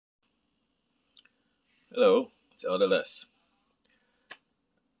Hello, it's Elder Les.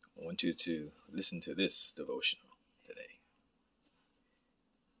 I want you to listen to this devotional today.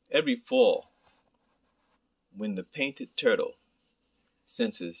 Every fall, when the painted turtle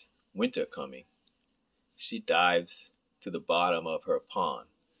senses winter coming, she dives to the bottom of her pond,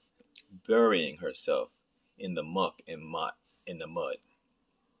 burying herself in the muck and mud.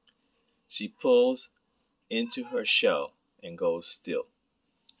 She pulls into her shell and goes still.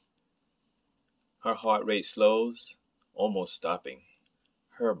 Her heart rate slows, almost stopping.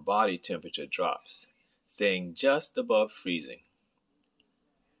 Her body temperature drops, staying just above freezing.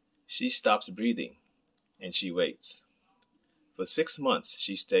 She stops breathing and she waits. For 6 months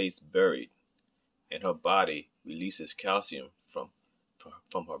she stays buried, and her body releases calcium from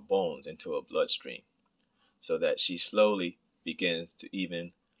her bones into her bloodstream, so that she slowly begins to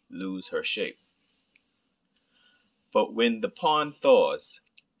even lose her shape. But when the pond thaws,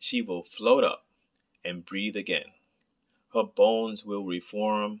 she will float up and breathe again. Her bones will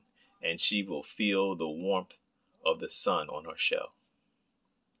reform, and she will feel the warmth of the sun on her shell.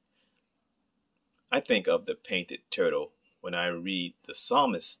 I think of the painted turtle when I read the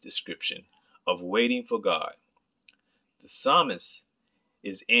psalmist's description of waiting for God. The psalmist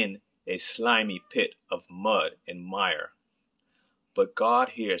is in a slimy pit of mud and mire, but God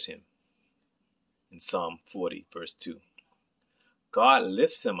hears him in Psalm 40, verse 2. God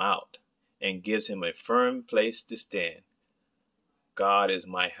lifts him out and gives him a firm place to stand. God is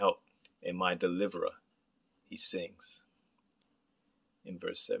my help and my deliverer, he sings in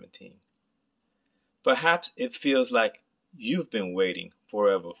verse 17. Perhaps it feels like you've been waiting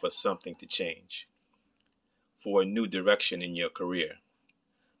forever for something to change, for a new direction in your career,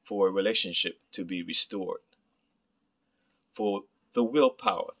 for a relationship to be restored, for the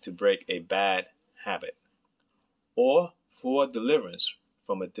willpower to break a bad habit, or for deliverance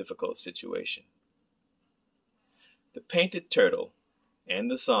from a difficult situation. The painted turtle and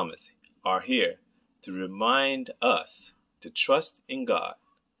the psalmist are here to remind us to trust in God.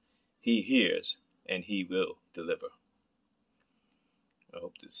 He hears and he will deliver. I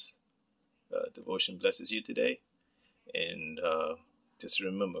hope this devotion blesses you today. And just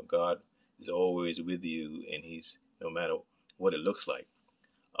remember, God is always with you, and he's, no matter what it looks like,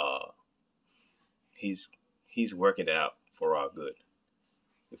 he's working it out for our good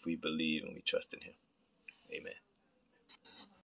if we believe and we trust in him. Amen.